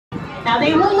Now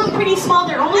they will look pretty small.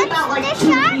 They're only about like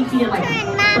 2-3 feet away.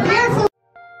 But they're full.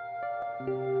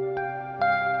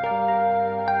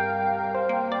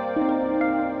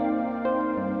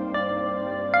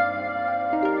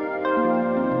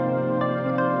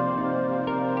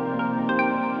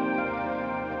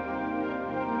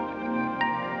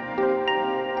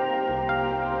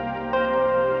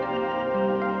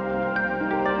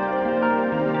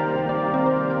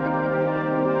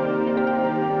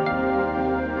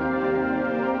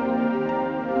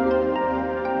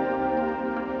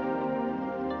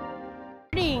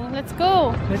 Let's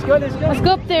go. Let's go, let's go. Let's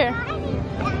go up there.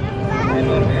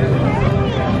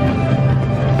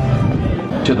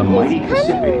 To the mighty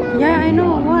Pacific. Yeah, I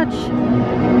know. Watch.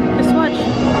 Just watch.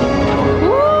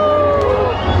 Woo!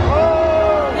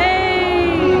 Hey!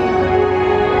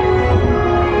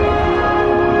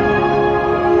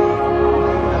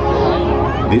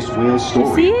 This whale's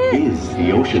story is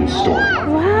the ocean's story.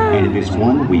 Wow. And it is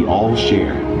one we all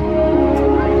share.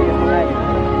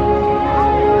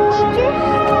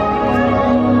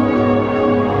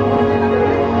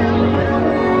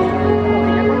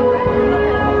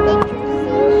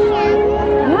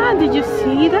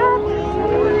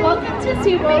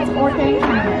 Seaworld's Orca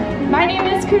encounter. My name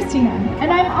is Christina,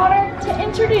 and I'm honored to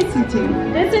introduce you to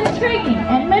this intriguing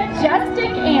and majestic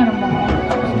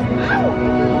animal.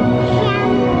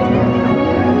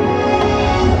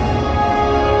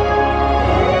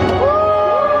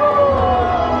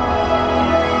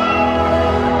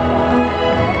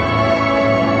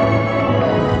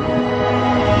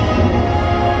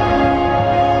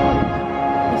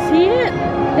 You see it?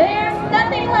 There's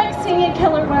nothing like seeing a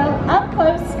killer whale up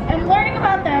close and learning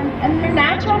about them and their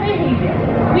natural behavior.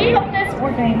 We hope this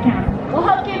Orca encounter will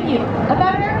help give you a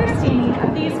better understanding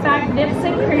of these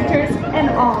magnificent creatures and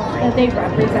all that they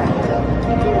represent.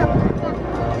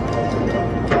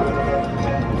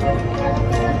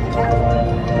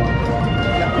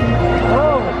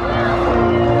 Oh!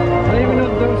 I don't even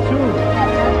know those shoes.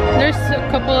 There's a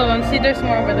couple of them. See, there's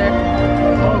more over there.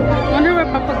 Oh. Wonder where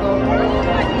Papa goes.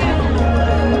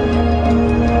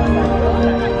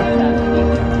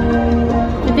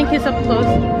 I think he's up close.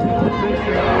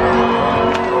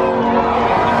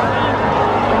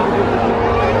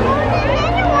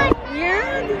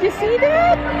 Yeah, did you see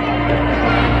that?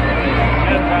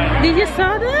 Did you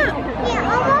saw that? He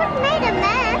almost made a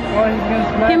mess. Oh, he's gonna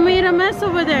splash. He made a mess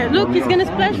over there. Look, he's gonna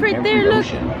splash right there. Look,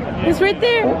 he's right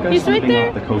there. Orcas He's right living there.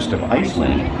 off the coast of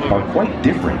Iceland are quite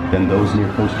different than those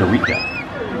near Costa Rica.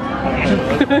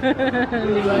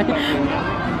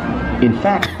 In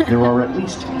fact, there are at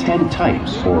least 10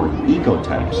 types or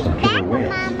ecotypes of killer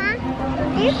whales. Mama,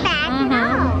 you're back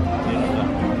now.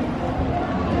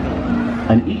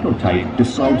 An ecotype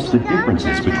describes the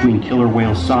differences between killer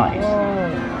whale size,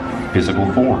 physical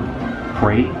form,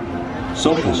 prey,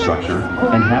 social structure,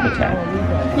 and habitat.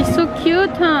 He's so cute,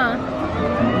 huh?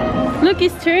 Look,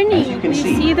 he's turning. As you can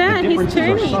see, that? the He's differences are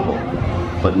turning. subtle,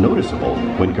 but noticeable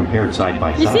when compared side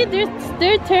by You see, side.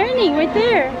 they're turning right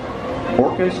there.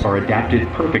 Orcas are adapted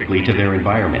perfectly to their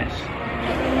environments.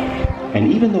 And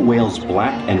even the whale's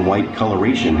black and white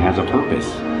coloration has a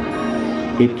purpose.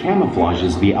 It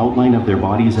camouflages the outline of their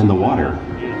bodies in the water,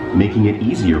 making it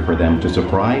easier for them to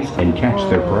surprise and catch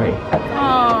their prey.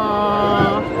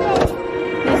 Aww.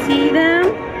 You see them?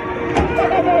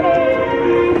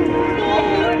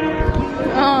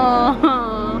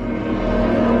 Aww.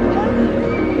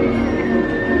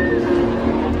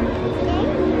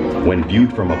 When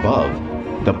viewed from above,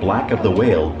 the black of the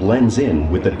whale blends in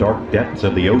with the dark depths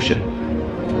of the ocean.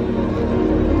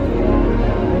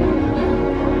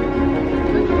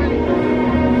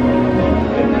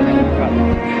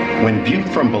 When viewed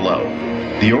from below,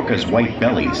 the orca's white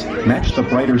bellies match the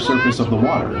brighter surface of the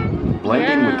water,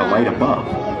 blending with the light above,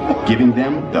 giving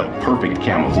them the perfect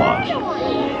camouflage.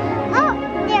 Oh,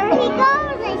 there he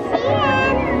goes. I see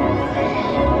him.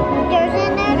 There's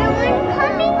another one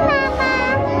coming, Mama.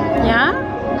 Yeah?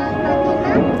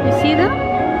 You see them?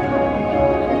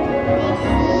 I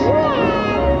see him.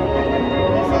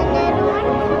 There's another one.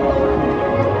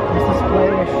 This is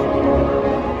splash.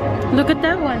 Look at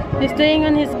that one. He's staying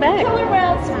on his back. Killer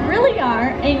whales really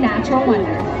are a natural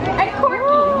wonder. And Corky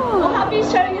will help you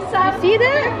show you some See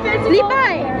that? of their physical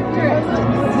Levi.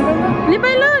 characteristics.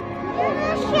 Levi, look. There's a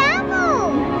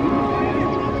shovel.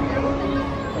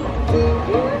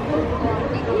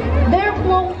 Their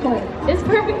blowhole is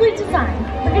perfectly designed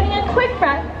for getting a quick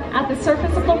breath at the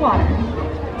surface of the water.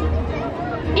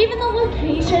 Even the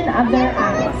location of their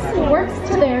eyes works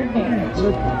to their advantage.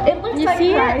 It looks You like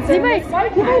see her it? eyes are in Levi, this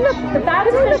white Levi, patch, look. but that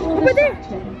is Look, visual over there.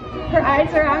 deception. Her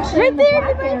eyes are actually Right in the there,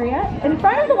 black Levi. area in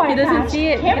front of the white He doesn't patch, see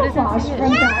it. He doesn't camouflage see it.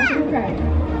 from dash and prey.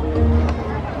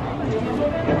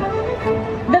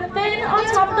 The fin on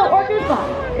top of the orca's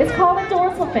body is called a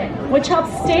dorsal fin, which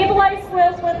helps stabilize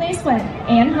whales when they swim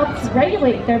and helps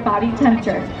regulate their body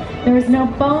temperature. There is no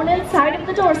bone inside of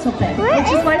the dorsal fin,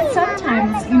 which is why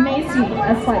sometimes you may see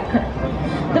a slight curve.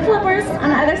 The flippers on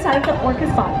either side of the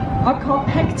orca's body are called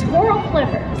pectoral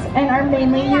flippers and are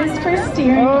mainly used for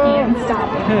steering and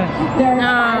stopping. There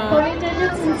are 5 bony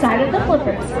digits inside of the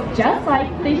flippers, just like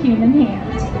the human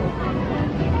hand.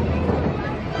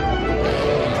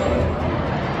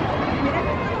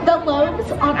 The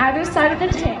lobes on either side of the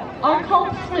tail are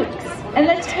called flukes, and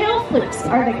the tail flukes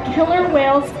are the killer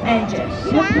whale's engine,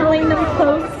 propelling them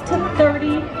close to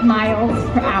 30 miles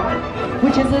per hour,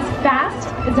 which is as fast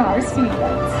as our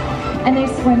speedboats. And they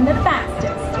swim the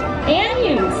fastest and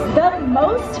use the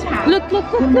most power Look,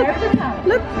 when they're propelling.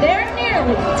 look. They're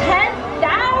nearly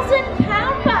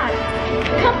 10,000-pound bodies,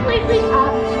 completely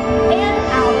up and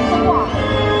out of the water.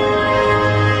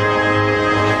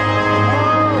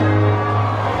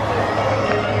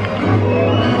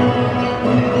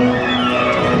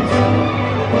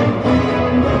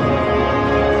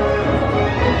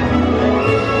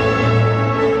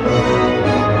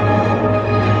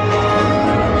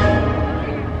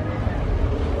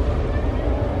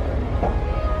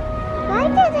 Why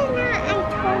does it not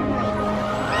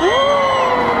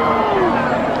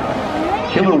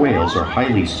Killer whales are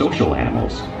highly social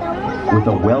animals with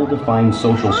a well-defined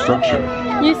social structure.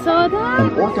 You saw that? An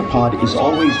orcapod is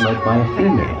always led by a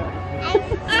female.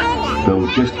 Though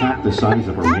just half the size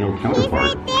of her male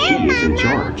counterpart, she is in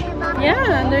charge.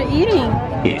 Yeah, they're eating.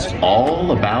 It's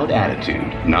all about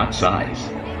attitude, not size.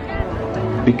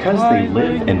 Because they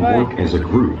live and work as a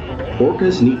group,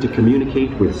 orcas need to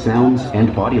communicate with sounds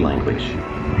and body language.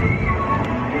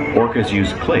 Orcas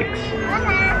use clicks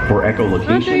for Oh, they're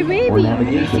echolocation or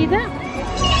baby. You see navigation. that?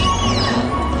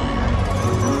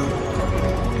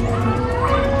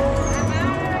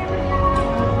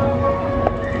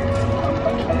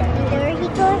 There he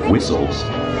goes. Whistles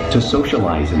to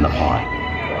socialize in the pod.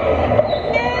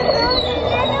 There goes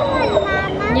another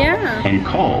one, Mama. Yeah. And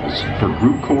calls for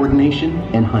group coordination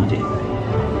and hunting.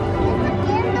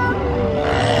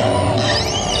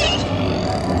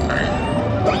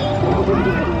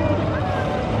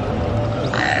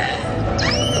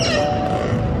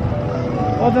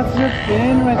 Oh, that's your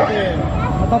fin right there.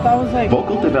 I thought that was like...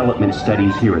 Vocal development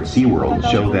studies here at Seaworld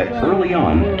show that early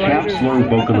on, calves learn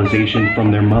vocalization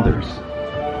from their mothers.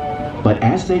 But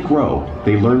as they grow,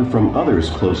 they learn from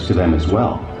others close to them as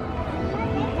well.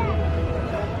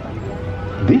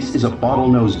 This is a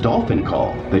bottlenose dolphin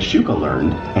call that Shuka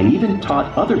learned and even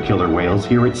taught other killer whales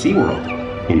here at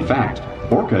Seaworld. In fact,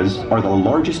 orcas are the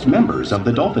largest members of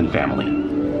the dolphin family.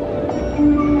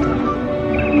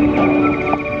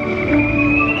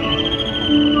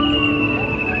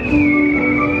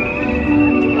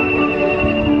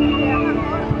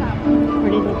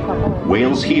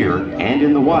 Whales here and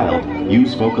in the wild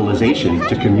use vocalization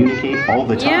to communicate all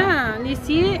the time. Yeah, you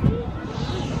see it?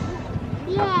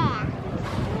 Yeah.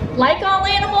 Like all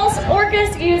animals,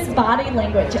 orcas use body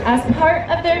language as part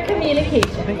of their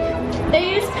communication.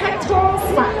 They use pectoral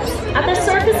slaps at the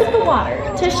surface of the water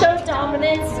to show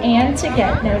dominance and to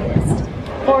get noticed.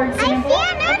 For example, I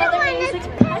see a another mother one. uses a It's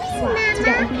pec slap to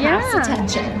get her calf's Yeah.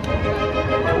 attention.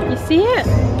 You see it?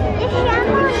 It's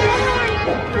yellow.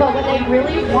 But when they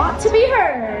really want to be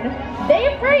heard,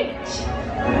 they preach.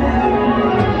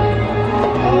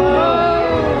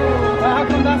 How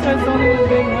come that side's the only one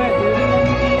being wet, dude?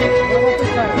 How about this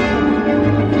side?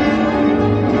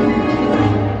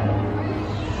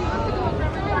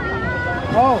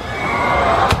 Oh.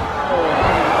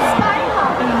 Spy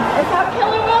hopping is how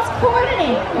killer whales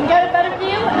coordinate and get a better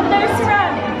view of their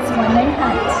surroundings when they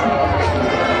hunt.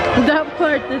 That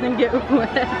part didn't get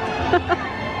wet.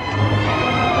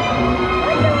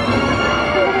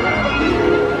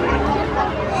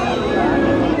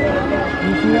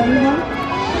 You see that,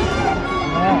 Levi?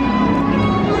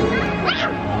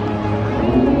 Yeah.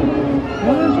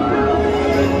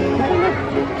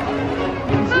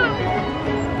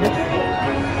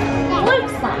 Fluke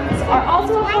slaps are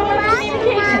also a form of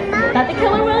communication that the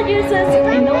killer whale uses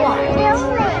in the wild.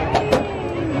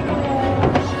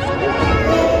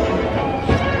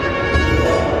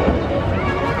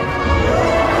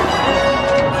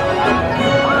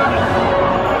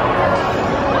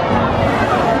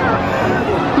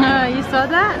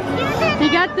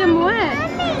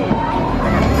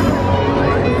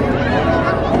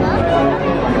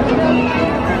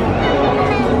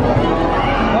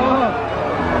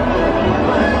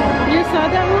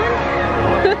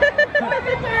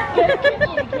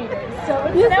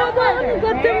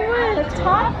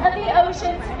 of the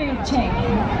ocean's food chain.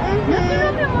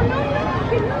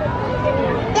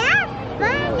 That's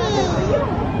funny.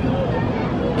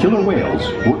 Killer whales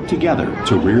work together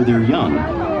to rear their young,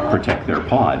 protect their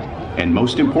pod, and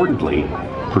most importantly,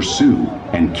 pursue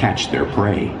and catch their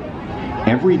prey.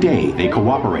 Every day they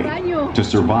cooperate to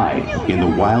survive in the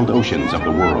wild oceans of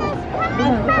the world.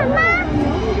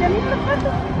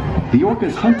 The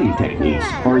orca's hunting techniques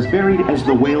are as varied as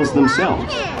the whales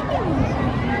themselves.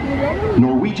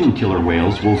 Norwegian killer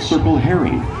whales will circle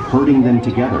herring, herding them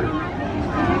together.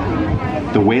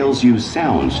 The whales use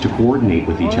sounds to coordinate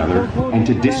with each other and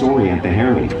to disorient the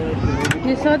herring.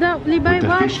 You saw that, Levi? With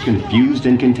the fish confused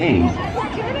and contained,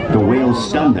 the whales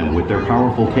stun them with their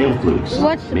powerful tail flukes,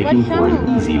 making for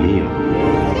an easy meal.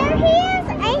 There he is.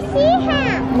 I see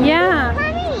him. Yeah.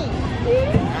 Honey.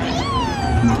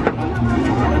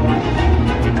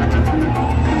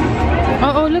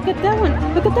 Oh, look at that one.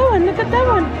 Look at that one. Look at that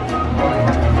one.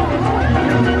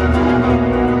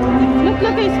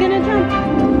 Look, he's gonna jump.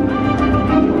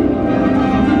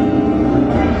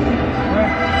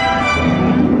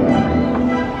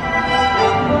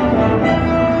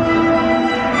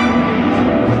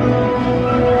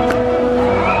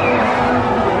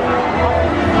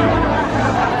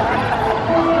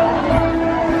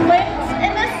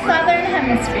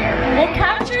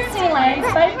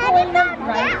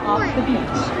 The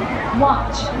beach.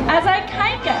 Watch as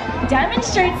Ikaika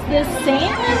demonstrates this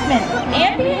same movement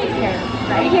and behavior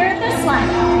right here at this slide.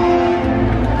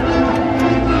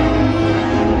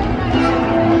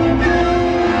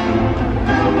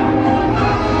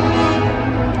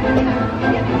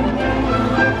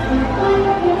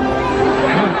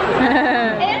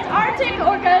 Antarctic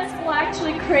orcas will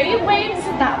actually create waves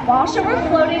that wash over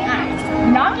floating ice,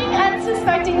 knocking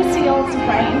unsuspecting seals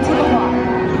right into the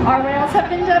water. Our whales have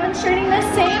been demonstrating the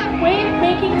same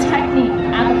wave-making technique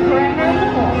at the perimeter of the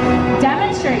pool,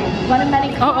 demonstrating one of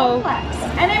many complex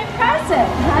and impressive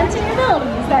hunting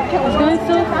abilities that killer whales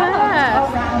so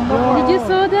fast around the world. Did you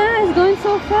saw that? It's going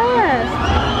so fast.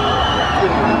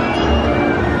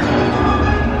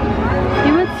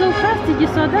 He went so fast. Did you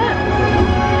saw that?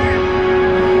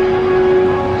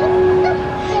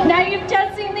 Now you've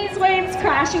just seen these waves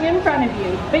crashing in front of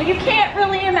you, but you can't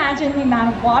really imagine the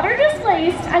amount of water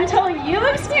displaced until you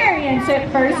experience it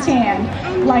firsthand.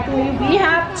 Luckily, we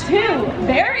have two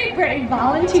very brave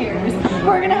volunteers who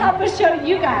are going to help us show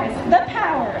you guys the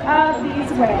power of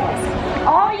these whales.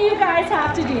 All you guys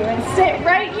have to do is sit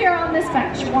right here on this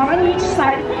bench, one on each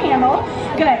side of the handle.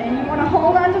 Good, and you want to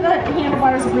hold onto the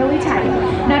handlebars really tight.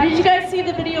 Now, did you guys see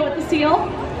the video with the seal?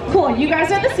 Cool, you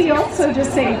guys are the seals, so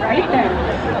just stay right there.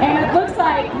 And it looks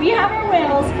like we have our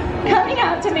whales coming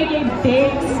out to make a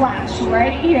big splash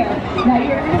right here. Now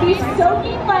you're going to be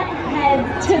soaking wet head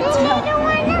to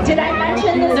toe. Did I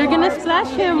mention this? They're going to splash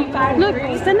him. Look,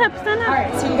 stand up, stand up.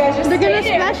 Alright, so you guys just They're going to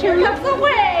splash him. Here comes the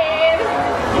wave.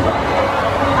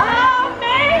 Oh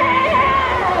man!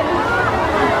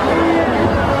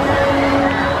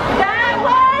 That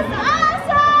was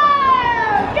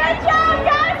awesome! Good job,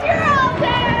 guys! You're all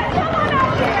there! Come on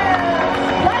up here!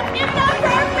 Let's give them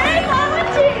for our brave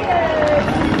volunteers!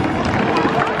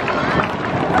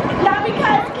 Now,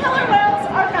 because killer whales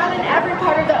are found in every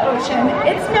part of the ocean,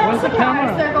 it's no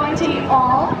surprise they're going to eat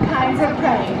all kinds of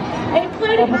prey,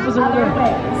 including other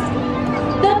whales.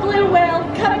 The blue whale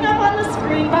coming up on the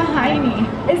screen behind me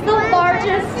is the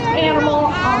largest animal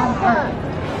on Earth.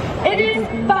 It is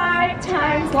 5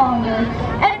 times longer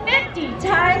and 50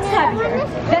 times heavier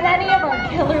than any of our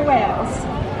killer whales.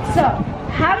 So,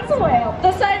 how does a whale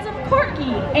the size of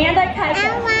Porky and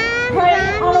Ikaika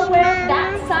prey on a whale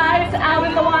that size out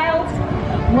in the wild?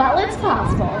 Well, it's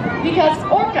possible because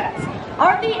orcas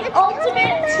are the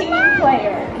ultimate team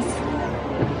players.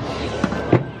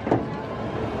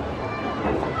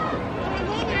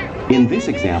 In this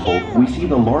example, we see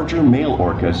the larger male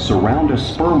orcas surround a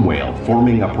sperm whale,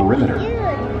 forming a perimeter,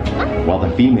 while the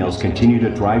females continue to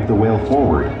drive the whale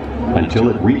forward until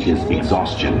it reaches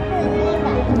exhaustion.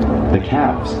 The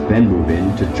calves then move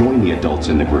in to join the adults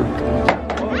in the group.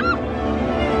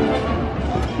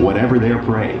 Whatever their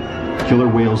prey, killer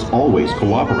whales always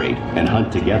cooperate and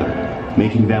hunt together,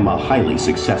 making them a highly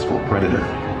successful predator.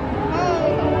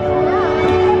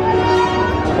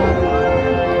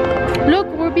 Look,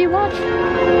 Ruby, watch.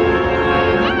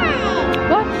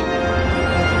 Watch.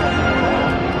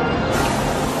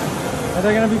 Are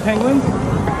there going to be penguins?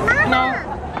 No.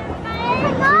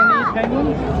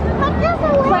 Penguins?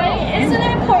 Play is an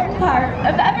important part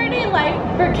of everyday life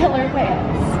for killer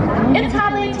whales. It's how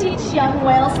they teach young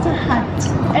whales to hunt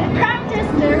and practice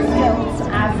their skills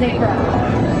as they grow.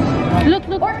 Look.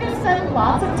 Orcas spend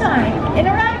lots of time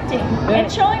interacting hunting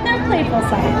and showing their playful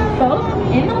side, both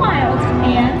in the wild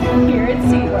and here at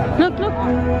Seaworld. Look, look.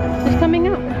 It's coming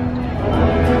out.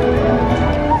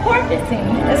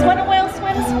 Porpoising is when a whale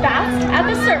swims fast at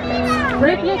the surface,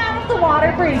 breaking out of the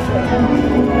water briefly.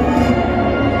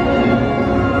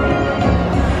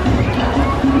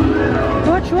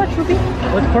 Watch, Ruby.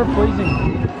 What's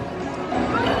porpoising?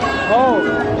 Oh,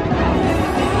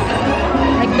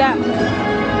 Like that.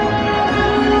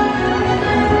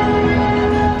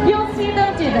 You'll see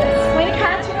them do this when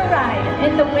catching a ride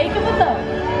in the wake of a boat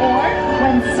or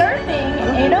when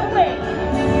surfing in a wave.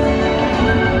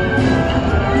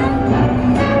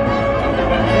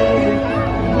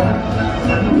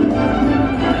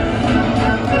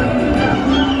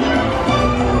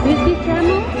 You see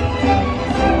Samuel?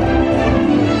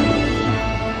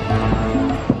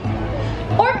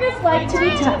 Orcas like to be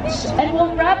touched and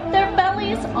will rub their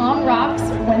bellies on rocks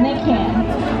when they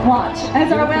can. Watch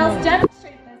as our whales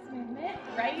demonstrate this movement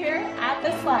right here at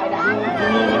the slide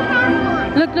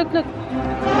out. Look, look, look.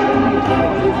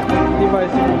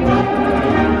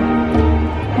 Levi's.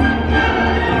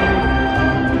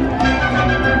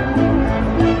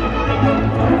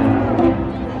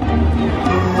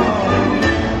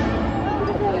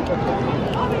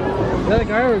 Is that a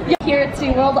guy or a girl? Here at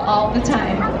Seaworld all the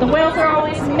time. The whales are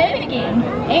always mimicking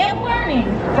and learning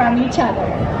from each other.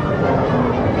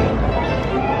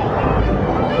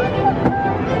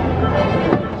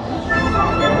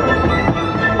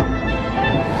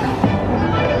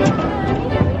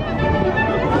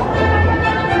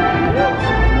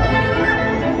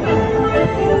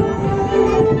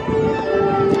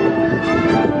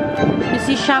 You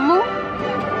see Shamu?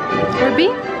 Ruby?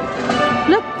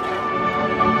 Look.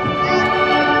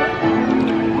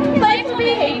 Playful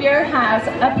behavior has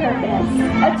a purpose.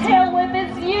 A tail whip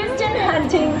is used in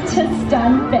hunting to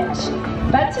stun fish.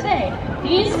 But today,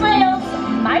 these whales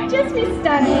might just be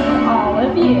stunning all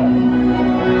of you.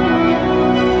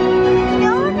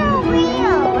 Those are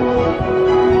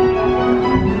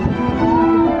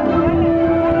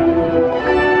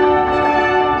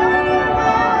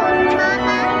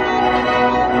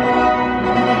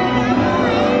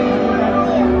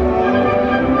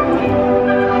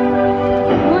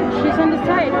Look, she's on the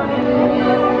side.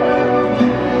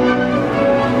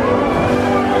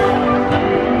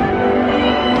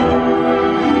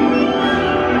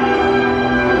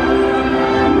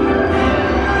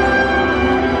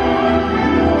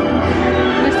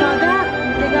 You saw that?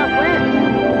 They got wet.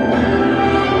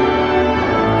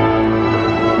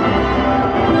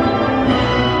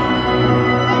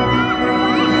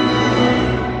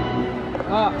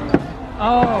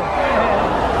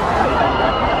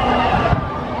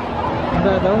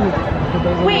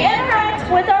 We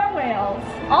interact with our whales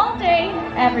all day,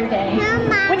 every day,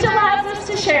 which allows us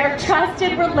to share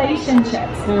trusted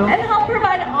relationships and help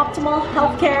provide optimal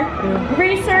healthcare,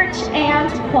 research,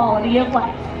 and quality of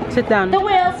life. Sit down. The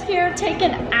whales here take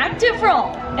an active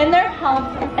role in their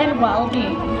health and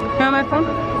well-being. You want my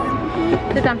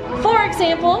phone? Sit down. For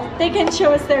example, they can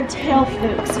show us their tail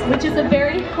flukes, which is a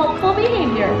very helpful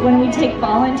behavior when we take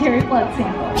voluntary blood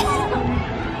samples.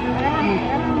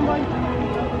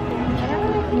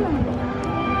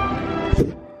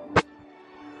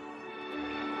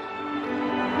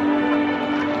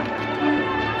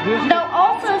 They'll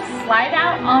also slide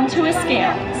out onto a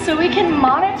scale so we can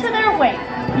monitor their weight.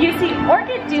 You see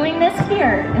Orca doing this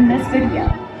here in this video.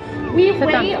 We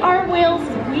weigh our whales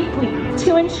weekly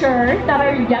to ensure that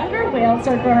our younger whales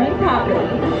are growing properly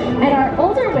and our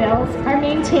older whales are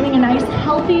maintaining a nice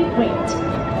healthy weight.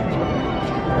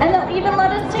 And they'll even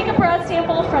let us take a breath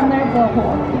sample from their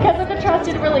blowhole because of the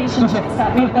trusted relationships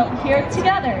that we've built here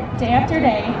together day after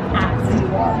day at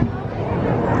Seaworld.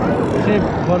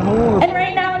 And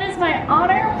right now it is my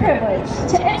honor and privilege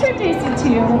to introduce you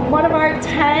to one of our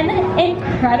 10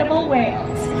 incredible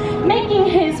whales. Making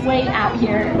his way out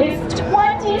here is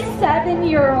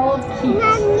 27-year-old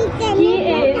Keith. He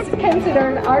is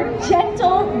considered our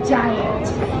gentle giant.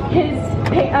 His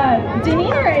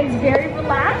demeanor is very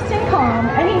relaxed and calm,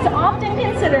 and he's often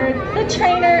considered the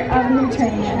trainer of new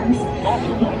trainers.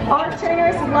 Our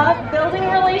trainers love building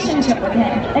a relationship with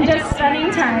him and just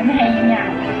spending time hanging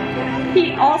out.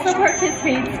 He also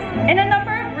participates in a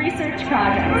number of research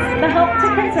projects that help to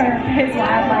conserve his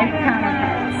wildlife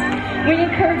counterparts. We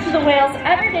encourage the whales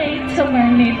every day to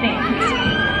learn new things,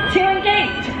 to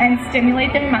engage and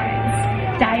stimulate their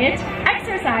minds. Diet,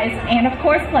 exercise, and of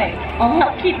course play all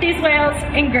help keep these whales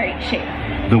in great shape.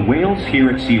 The whales here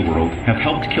at Seaworld have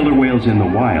helped killer whales in the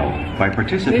wild by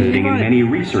participating in many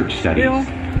research studies.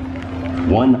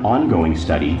 One ongoing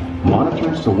study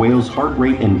monitors the whale's heart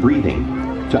rate and breathing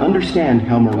to understand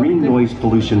how marine noise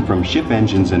pollution from ship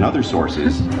engines and other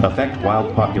sources affect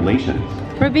wild populations.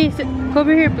 Ruby, go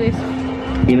over here, please.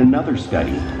 In another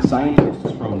study,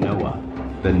 scientists from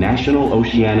NOAA, the National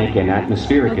Oceanic and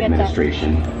Atmospheric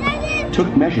Administration,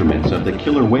 took measurements of the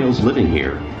killer whales living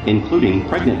here, including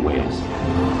pregnant whales.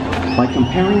 By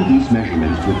comparing these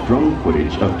measurements with drone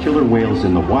footage of killer whales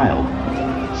in the wild,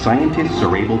 scientists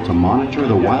are able to monitor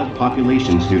the wild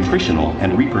population's nutritional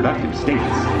and reproductive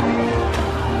states.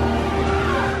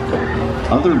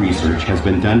 Other research has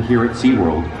been done here at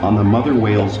Seaworld on the mother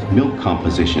whale's milk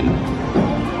composition.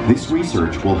 This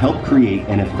research will help create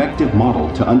an effective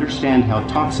model to understand how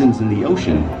toxins in the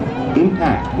ocean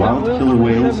impact wild killer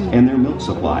whales and their milk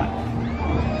supply.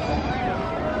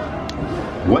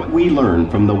 What we learn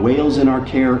from the whales in our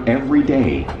care every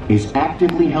day is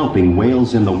actively helping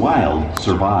whales in the wild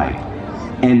survive.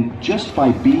 And just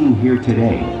by being here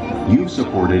today, you've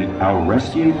supported our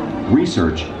rescue,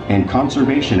 research, and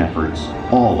conservation efforts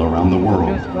all around the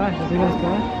world.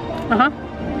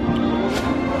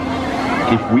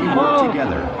 If we work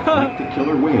together, like the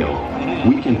killer whale,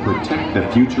 we can protect the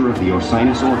future of the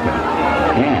Orcinus orca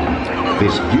and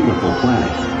this beautiful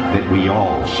planet that we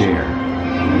all share.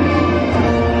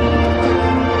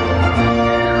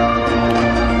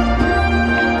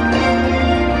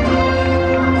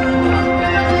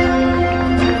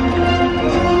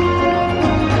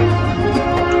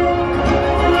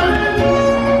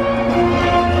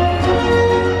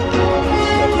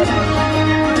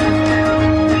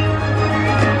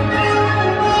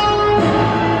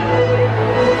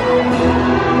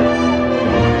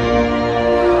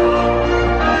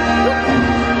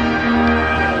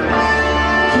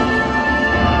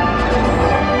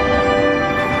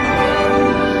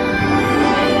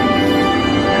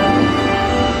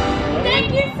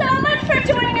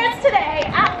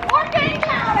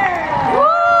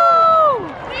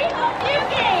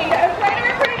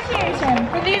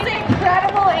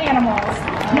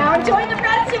 Now enjoy the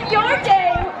rest of your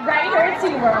day right here